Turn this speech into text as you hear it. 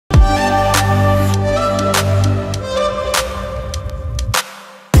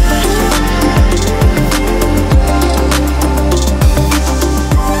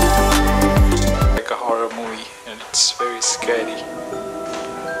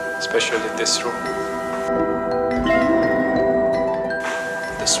especially this room.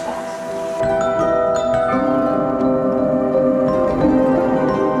 This one.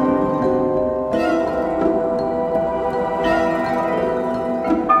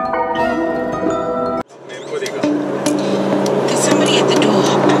 There's somebody at the door.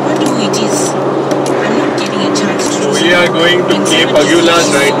 I wonder who it is. I'm not getting a chance to. So we are going to Cape Aghulas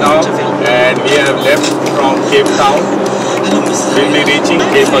right now, and we have left from Cape Town. We'll be reaching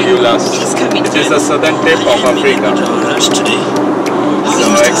Cape Aghulas, which is the southern tip of Africa. So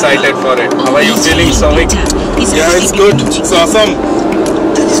excited for it. How are you feeling, Souvik? Yeah, it's good. It's awesome.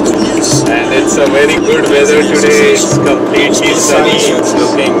 And it's a very good weather today. It's completely sunny. It's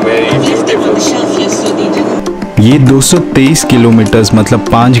looking very beautiful. ये 223 kilometre मतलब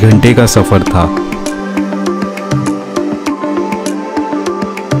 5 घंटे का सफ़र था।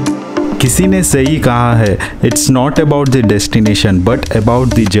 किसी ने सही कहा है, it's not about the destination but about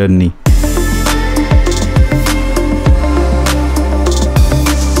the journey.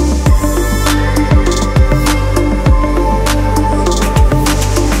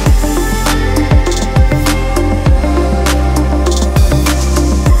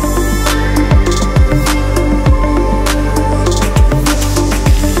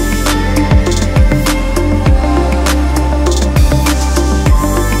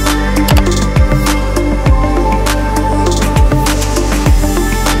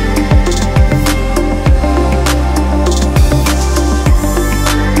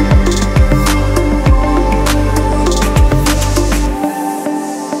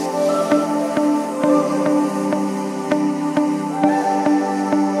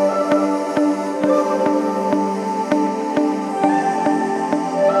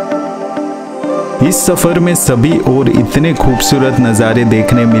 इस सफ़र में सभी और इतने खूबसूरत नज़ारे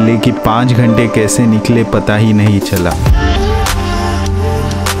देखने मिले कि 5 घंटे कैसे निकले पता ही नहीं चला।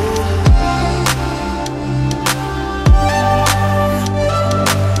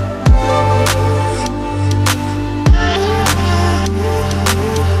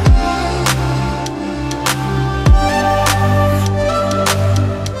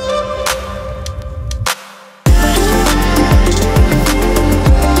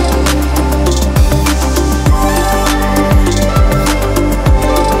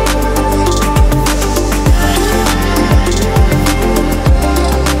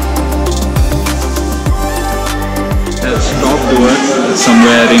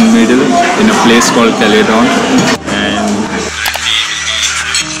 Somewhere in middle, in a place called Caledon, and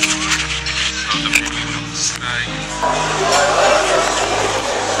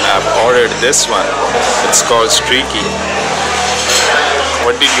I've ordered this one. It's called Streaky.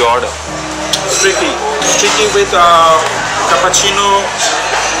 What did you order? Streaky with cappuccino.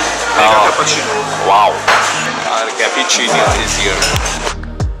 Mega cappuccino. Wow, our cappuccino is here.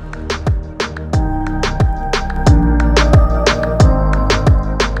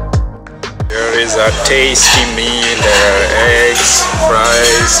 Is a tasty meal. There are eggs,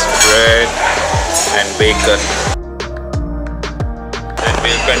 fries, bread and bacon. And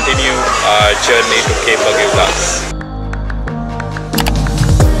we'll continue our journey to Cape Aghulas.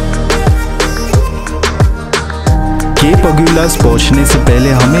 Cap अग्युलास पहुंचने से पहले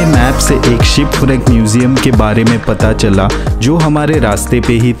हमें map से एक शिपव्रेक museum के बारे में पता चला जो हमारे रास्ते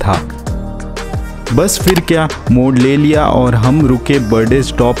पे ही था। बस फिर क्या, मोड़ ले लिया और हम रुके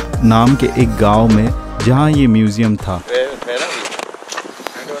बर्डेसडॉर्प नाम के एक गांव में जहां ये म्यूजियम था।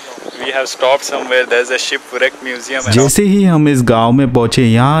 जैसे ही हम इस गांव में पहुंचे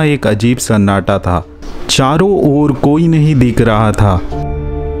यहाँ एक अजीब सन्नाटा था। चारों ओर कोई नहीं दिख रहा था।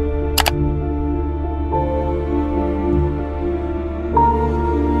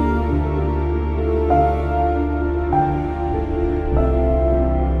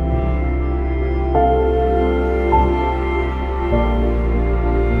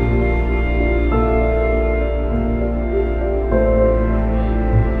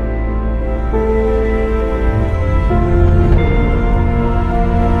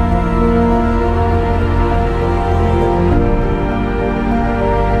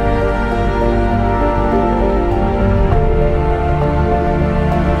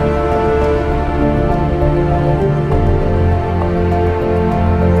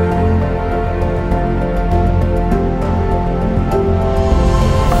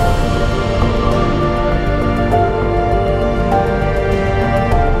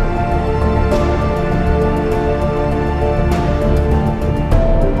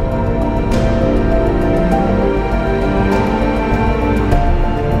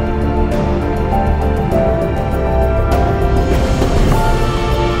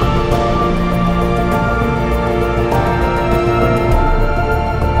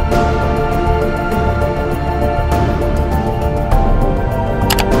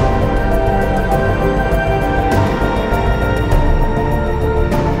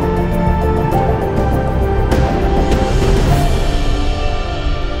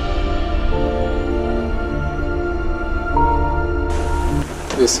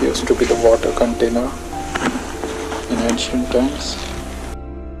 This used to be the water container in ancient times.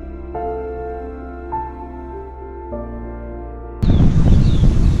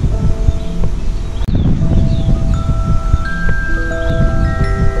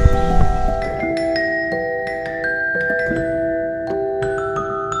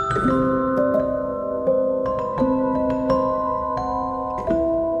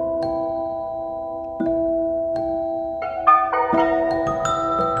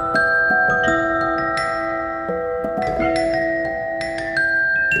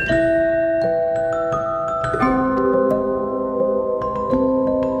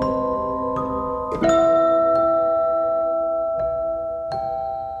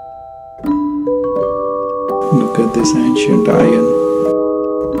 Look at this ancient iron.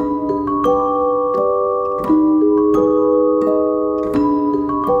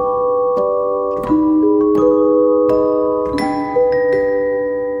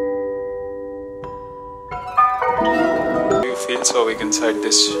 You feel so big inside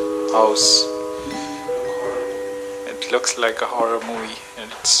this house. It looks like a horror movie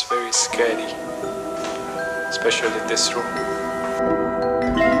and it's very scary, especially this room.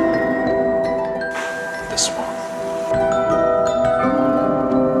 This one.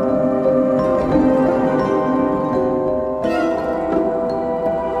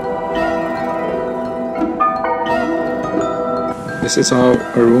 This is how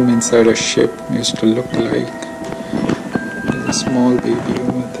a room inside a ship used to look like. There's a small baby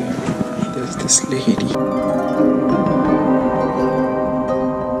over there. There's this lady.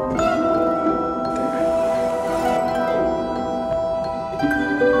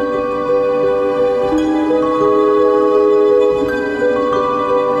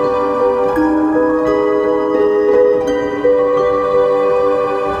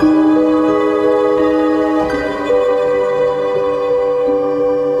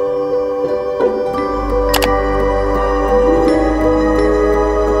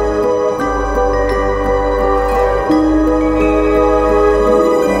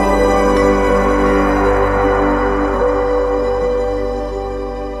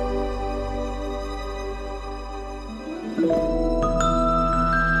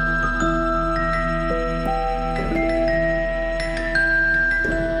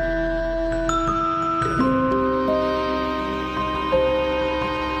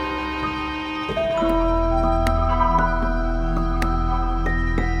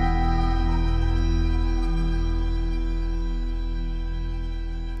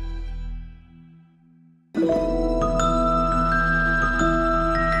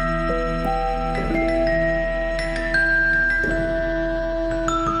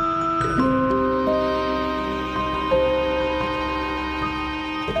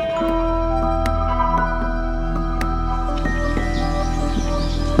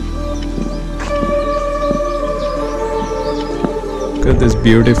 Look at this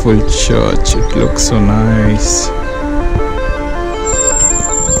beautiful church. It looks so nice.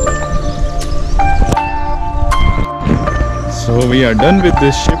 So we are done with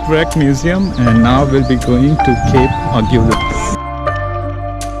this shipwreck museum and now we'll be going to Cape Aghulas.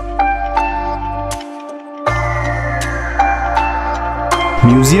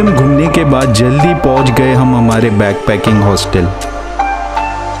 Museum घूमने के बाद जल्दी पहुंच गए हम हमारे backpacking hostel.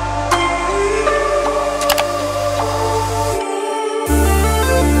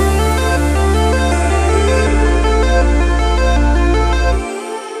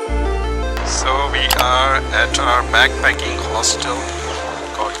 So we are at our backpacking hostel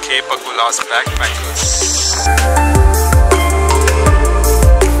called Cape Aghulas Backpackers.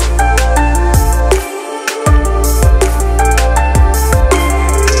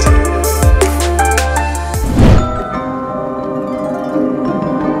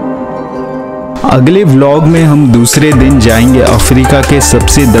 अगले vlog में हम दूसरे दिन जाएंगे अफ्रीका के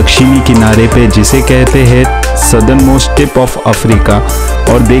सबसे दक्षिणी किनारे पे, जिसे कहते हैं सदर्नमोस्ट टिप ऑफ अफ्रीका,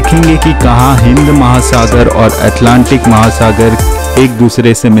 और देखेंगे कि कहाँ हिंद महासागर और अटलांटिक महासागर एक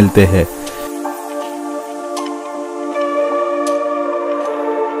दूसरे से मिलते हैं।